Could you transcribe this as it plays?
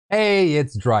Hey,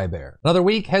 it's Drybear. Another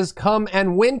week has come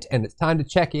and went, and it's time to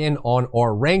check in on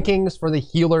our rankings for the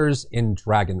healers in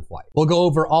Dragonflight. We'll go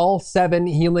over all 7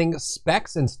 healing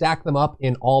specs and stack them up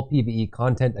in all PvE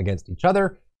content against each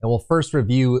other. And we'll first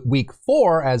review week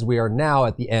 4 as we are now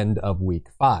at the end of week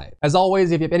 5. As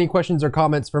always, if you have any questions or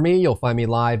comments for me, you'll find me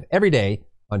live every day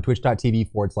on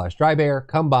twitch.tv/Drybear.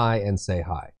 Come by and say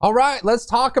hi. All right, let's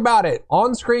talk about it.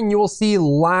 On screen, you will see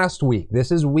last week.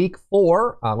 This is week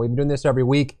 4. We've been doing this every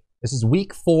week. This is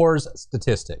week 4's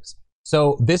statistics.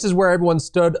 So this is where everyone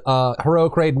stood,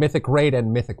 Heroic Raid, Mythic Raid,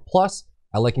 and Mythic Plus.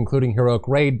 I like including Heroic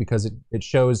Raid because it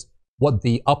shows what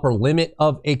the upper limit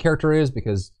of a character is,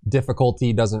 because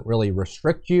difficulty doesn't really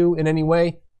restrict you in any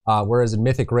way. Whereas in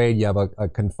Mythic Raid, you have a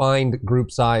confined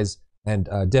group size, and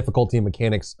difficulty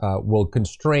mechanics will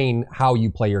constrain how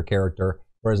you play your character.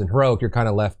 Whereas in Heroic, you're kind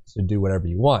of left to do whatever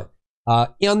you want.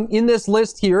 In this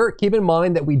list here, keep in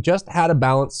mind that we just had to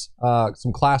balance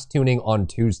some class tuning on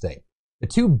Tuesday. The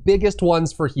 2 biggest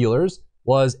ones for healers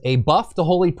was a buff to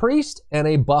Holy Priest and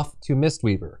a buff to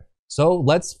Mistweaver. So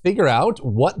let's figure out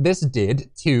what this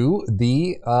did to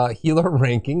the healer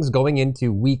rankings going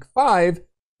into week 5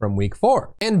 from week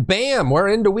 4. And bam, we're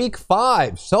into week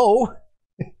 5. So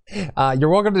you're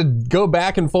welcome to go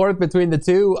back and forth between the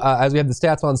 2 as we have the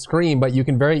stats on screen, but you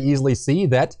can very easily see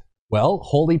that, well,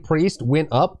 Holy Priest went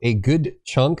up a good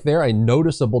chunk there, a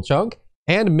noticeable chunk,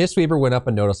 and Mistweaver went up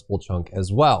a noticeable chunk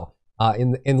as well.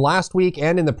 In last week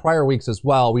and in the prior weeks as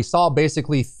well, we saw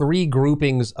basically 3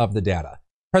 groupings of the data.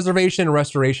 Preservation and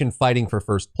Restoration fighting for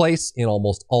first place in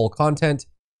almost all content.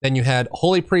 Then you had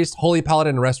Holy Priest, Holy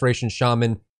Paladin, and Restoration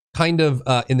Shaman kind of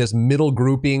in this middle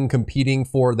grouping, competing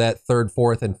for that 3rd,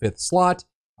 4th, and 5th slot,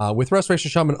 with Restoration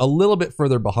Shaman a little bit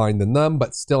further behind than them,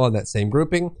 but still on that same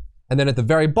grouping. And then at the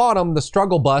very bottom, the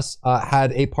struggle bus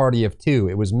had a party of 2.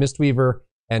 It was Mistweaver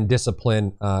and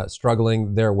Discipline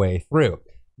struggling their way through.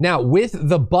 Now, with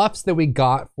the buffs that we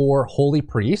got for Holy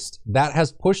Priest, that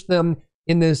has pushed them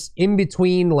in this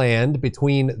in-between land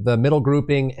between the middle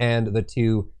grouping and the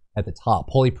 2 at the top.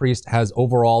 Holy Priest has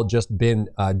overall just been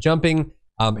jumping.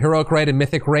 Heroic Raid and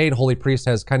Mythic Raid, Holy Priest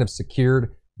has kind of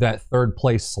secured that 3rd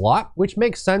place slot, which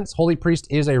makes sense. Holy Priest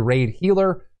is a raid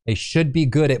healer. They should be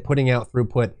good at putting out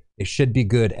throughput. They should be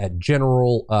good at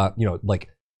general, like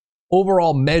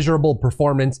overall measurable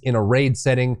performance in a raid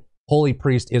setting. Holy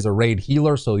Priest is a raid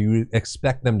healer, so you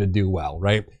expect them to do well,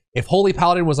 right? If Holy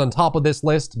Paladin was on top of this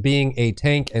list, being a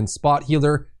tank and spot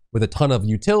healer with a ton of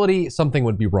utility, something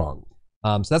would be wrong.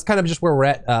 So that's kind of just where we're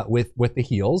at with the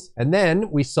heals. And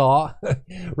then we saw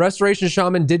Restoration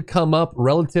Shaman did come up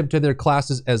relative to their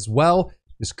classes as well.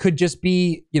 This could just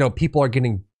be, people are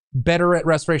getting better at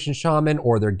Restoration Shaman,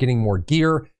 or they're getting more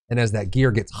gear. And as that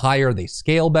gear gets higher, they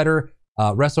scale better.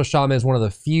 Resto Shaman is one of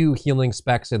the few healing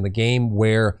specs in the game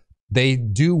where they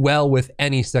do well with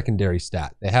any secondary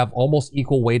stat. They have almost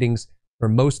equal weightings for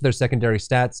most of their secondary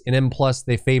stats. In M+,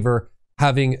 they favor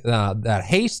having that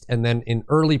haste, and then in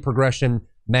early progression,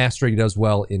 Mastery does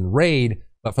well in Raid.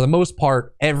 But for the most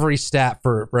part, every stat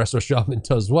for Resto Shaman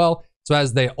does well. So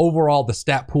as the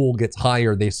stat pool gets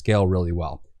higher, they scale really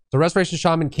well. So Restoration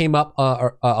Shaman came up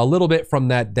a little bit from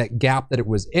that gap that it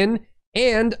was in,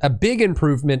 and a big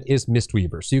improvement is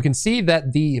Mistweaver. So you can see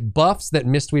that the buffs that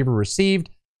Mistweaver received,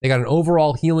 they got an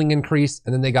overall healing increase,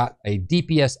 and then they got a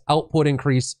DPS output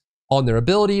increase on their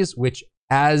abilities, which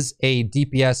as a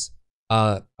DPS,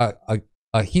 a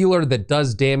healer that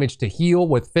does damage to heal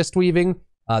with fist weaving,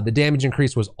 the damage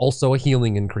increase was also a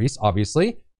healing increase,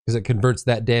 obviously, because it converts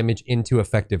that damage into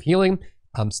effective healing.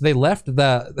 So they left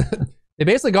they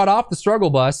basically got off the struggle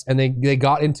bus, and they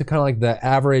got into kind of like the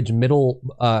average middle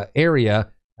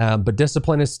area, but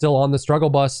Discipline is still on the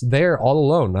struggle bus there all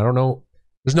alone. I don't know.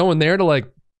 There's no one there to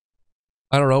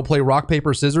play rock,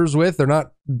 paper, scissors with. They're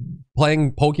not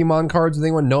playing Pokemon cards with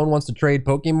anyone. No one wants to trade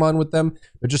Pokemon with them.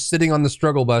 They're just sitting on the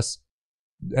struggle bus,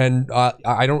 and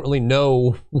I don't really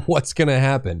know what's going to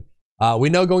happen.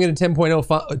 We know going into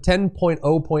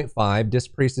 10.0.5,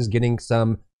 Disc Priest is getting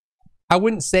some, I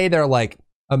wouldn't say they're like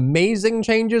amazing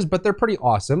changes, but they're pretty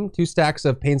awesome. 2 stacks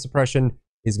of Pain Suppression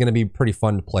is going to be pretty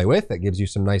fun to play with. That gives you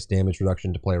some nice damage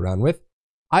reduction to play around with.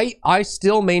 I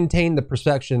still maintain the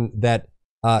perception that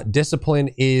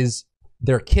Discipline is,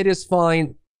 their kit is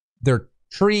fine, their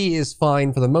tree is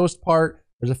fine for the most part.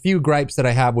 There's a few gripes that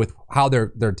I have with how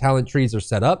their talent trees are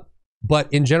set up,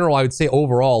 but in general, I would say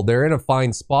overall, they're in a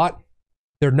fine spot.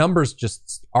 Their numbers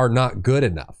just are not good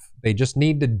enough. They just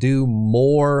need to do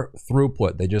more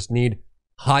throughput. They just need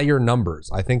higher numbers.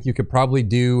 I think you could probably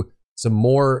do some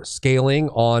more scaling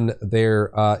on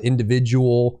their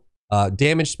individual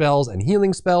damage spells and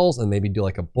healing spells, and maybe do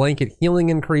like a blanket healing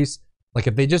increase Like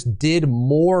if they just did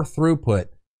more throughput,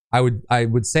 I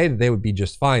would say that they would be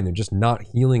just fine. They're just not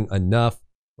healing enough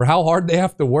for how hard they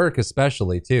have to work,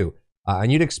 especially too.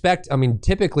 And you'd expect, I mean,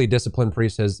 typically Discipline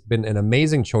Priest has been an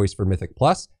amazing choice for Mythic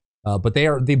Plus, but they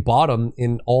are the bottom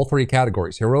in all three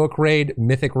categories: Heroic Raid,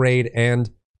 Mythic Raid, and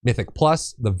Mythic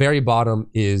Plus. The very bottom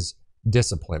is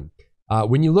Discipline.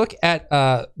 When you look at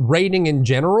raiding in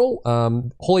general,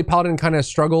 Holy Paladin kind of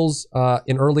struggles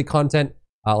in early content,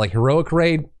 like Heroic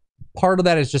Raid. Part of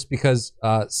that is just because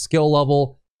skill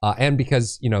level and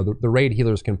because, you know, the raid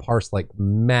healers can parse like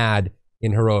mad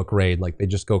in Heroic Raid. Like they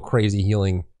just go crazy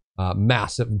healing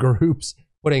massive groups,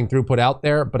 putting throughput out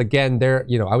there. But again, they're,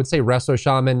 you know, I would say Resto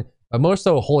Shaman, but more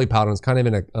so Holy Paladin is kind of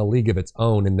in a league of its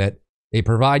own in that they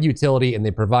provide utility and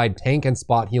they provide tank and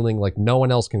spot healing like no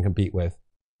one else can compete with.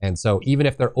 And so even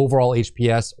if their overall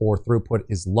HPS or throughput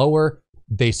is lower,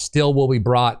 they still will be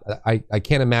brought. I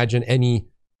can't imagine any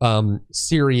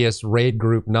serious raid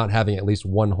group not having at least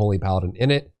one Holy Paladin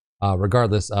in it,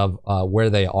 regardless of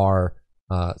where they are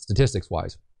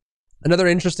statistics-wise. Another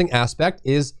interesting aspect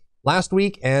is last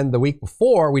week and the week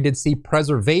before, we did see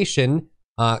Preservation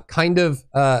kind of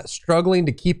struggling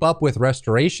to keep up with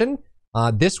Restoration.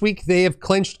 This week, they have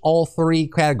clinched all three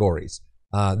categories.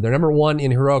 They're number one in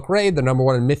Heroic Raid, they're number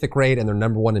one in Mythic Raid, and they're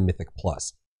number one in Mythic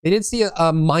Plus. They did see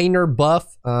a minor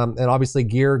buff, and obviously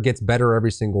gear gets better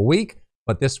every single week.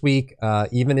 But this week,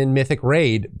 even in Mythic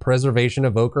Raid, Preservation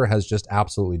Evoker has just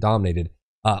absolutely dominated.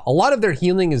 A lot of their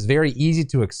healing is very easy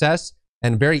to access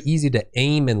and very easy to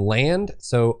aim and land.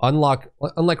 So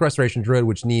unlike Restoration Druid,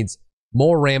 which needs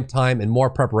more ramp time and more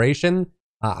preparation,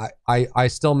 I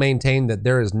still maintain that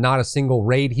there is not a single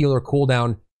raid healer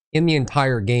cooldown in the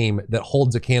entire game that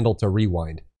holds a candle to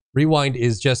Rewind. Rewind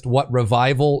is just what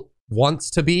Revival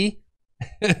wants to be.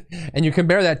 And you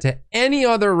compare that to any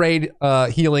other raid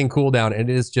healing cooldown, and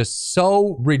it is just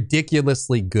so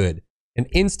ridiculously good. An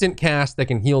instant cast that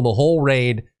can heal the whole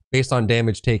raid based on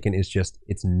damage taken is just,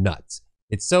 it's nuts.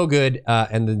 It's so good,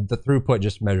 and the throughput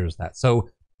just measures that. So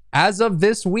as of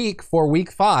this week, for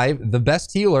week 5, the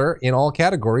best healer in all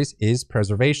categories is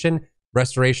Preservation.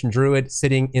 Restoration Druid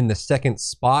sitting in the second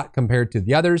spot compared to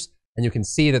the others, and you can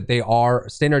see that they are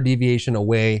standard deviation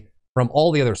away from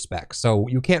all the other specs. So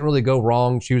you can't really go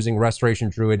wrong choosing Restoration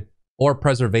Druid or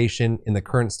Preservation in the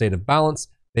current state of balance.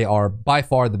 They are by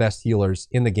far the best healers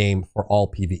in the game for all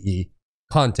PvE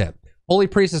content. Holy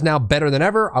Priest is now better than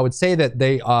ever. I would say that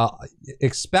they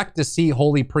expect to see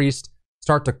Holy Priest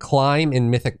start to climb in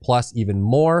Mythic Plus even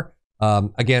more.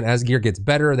 Again, as gear gets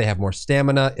better, they have more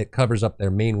stamina. It covers up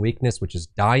their main weakness, which is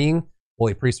dying.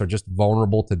 Holy Priests are just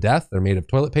vulnerable to death. They're made of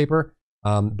toilet paper.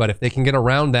 But if they can get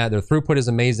around that, their throughput is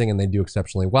amazing and they do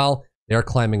exceptionally well. They're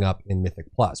climbing up in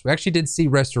Mythic Plus. We actually did see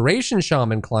Restoration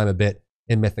Shaman climb a bit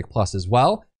in Mythic Plus as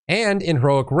well. And in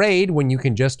Heroic Raid, when you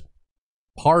can just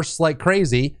parse like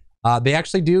crazy, they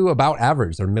actually do about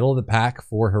average. They're middle of the pack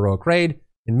for Heroic Raid.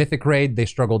 In Mythic Raid, they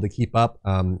struggle to keep up.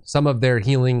 Some of their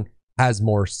healing has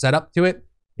more setup to it.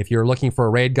 If you're looking for a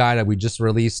raid guide, I just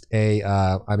released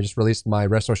my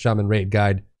Resto Shaman raid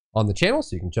guide on the channel,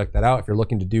 so you can check that out if you're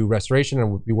looking to do restoration, and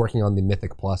we'll be working on the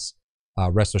Mythic Plus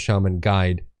Resto Shaman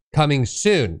guide coming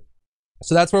soon.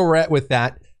 So that's where we're at with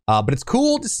that. But it's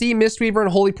cool to see Mistweaver and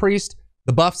Holy Priest.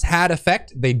 The buffs had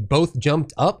effect. They both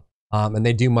jumped up, and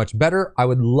they do much better. I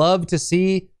would love to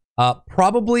see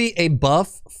probably a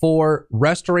buff for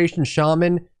Restoration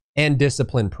Shaman and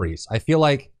Discipline Priest. I feel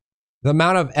like the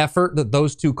amount of effort that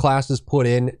those two classes put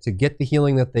in to get the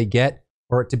healing that they get,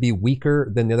 for it to be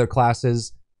weaker than the other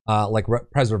classes, like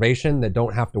Preservation, that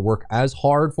don't have to work as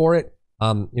hard for it.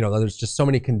 You know, there's just so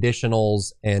many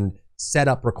conditionals and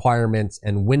setup requirements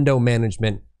and window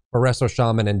management for Resto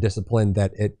Shaman and Discipline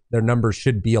that their numbers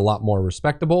should be a lot more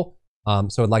respectable.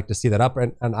 So I'd like to see that up,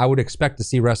 and I would expect to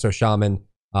see Resto Shaman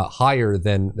higher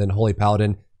than Holy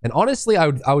Paladin. And honestly, I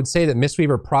would say that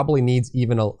Mistweaver probably needs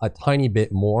even a tiny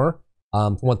bit more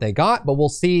from what they got, but we'll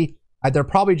see. They're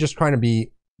probably just trying to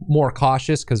be more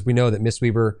cautious because we know that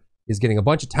Mistweaver is getting a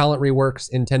bunch of talent reworks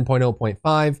in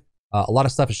 10.0.5. A lot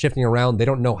of stuff is shifting around. They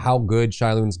don't know how good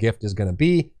Shailune's gift is going to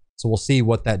be, so we'll see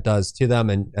what that does to them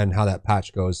and how that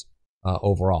patch goes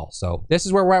overall. So this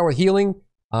is where we're at with healing.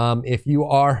 If you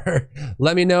are,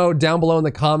 let me know down below in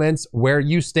the comments where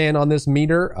you stand on this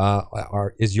meter.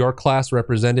 Is your class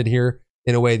represented here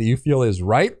in a way that you feel is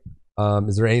right?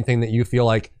 Is there anything that you feel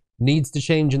like needs to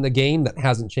change in the game that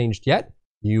hasn't changed yet?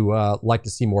 You like to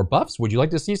see more buffs? Would you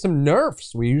like to see some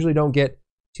nerfs? We usually don't get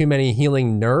too many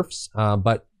healing nerfs,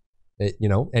 but you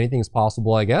know, anything's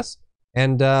possible, I guess.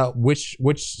 And which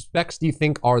specs do you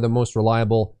think are the most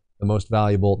reliable, the most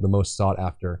valuable, the most sought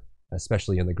after,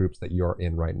 especially in the groups that you're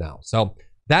in right now? So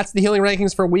That's the healing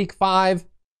rankings for week 5.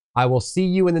 I will see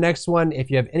you in the next one. If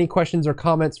you have any questions or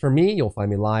comments for me, you'll find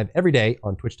me live every day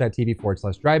on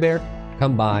twitch.tv/Drybear.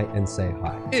 Come by and say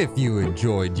hi. If you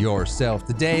enjoyed yourself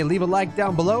today, leave a like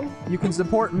down below. You can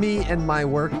support me and my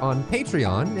work on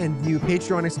Patreon and view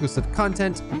Patreon exclusive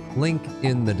content, link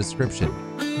in the description.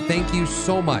 Thank you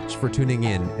so much for tuning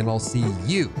in, and I'll see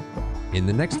you in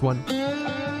the next one.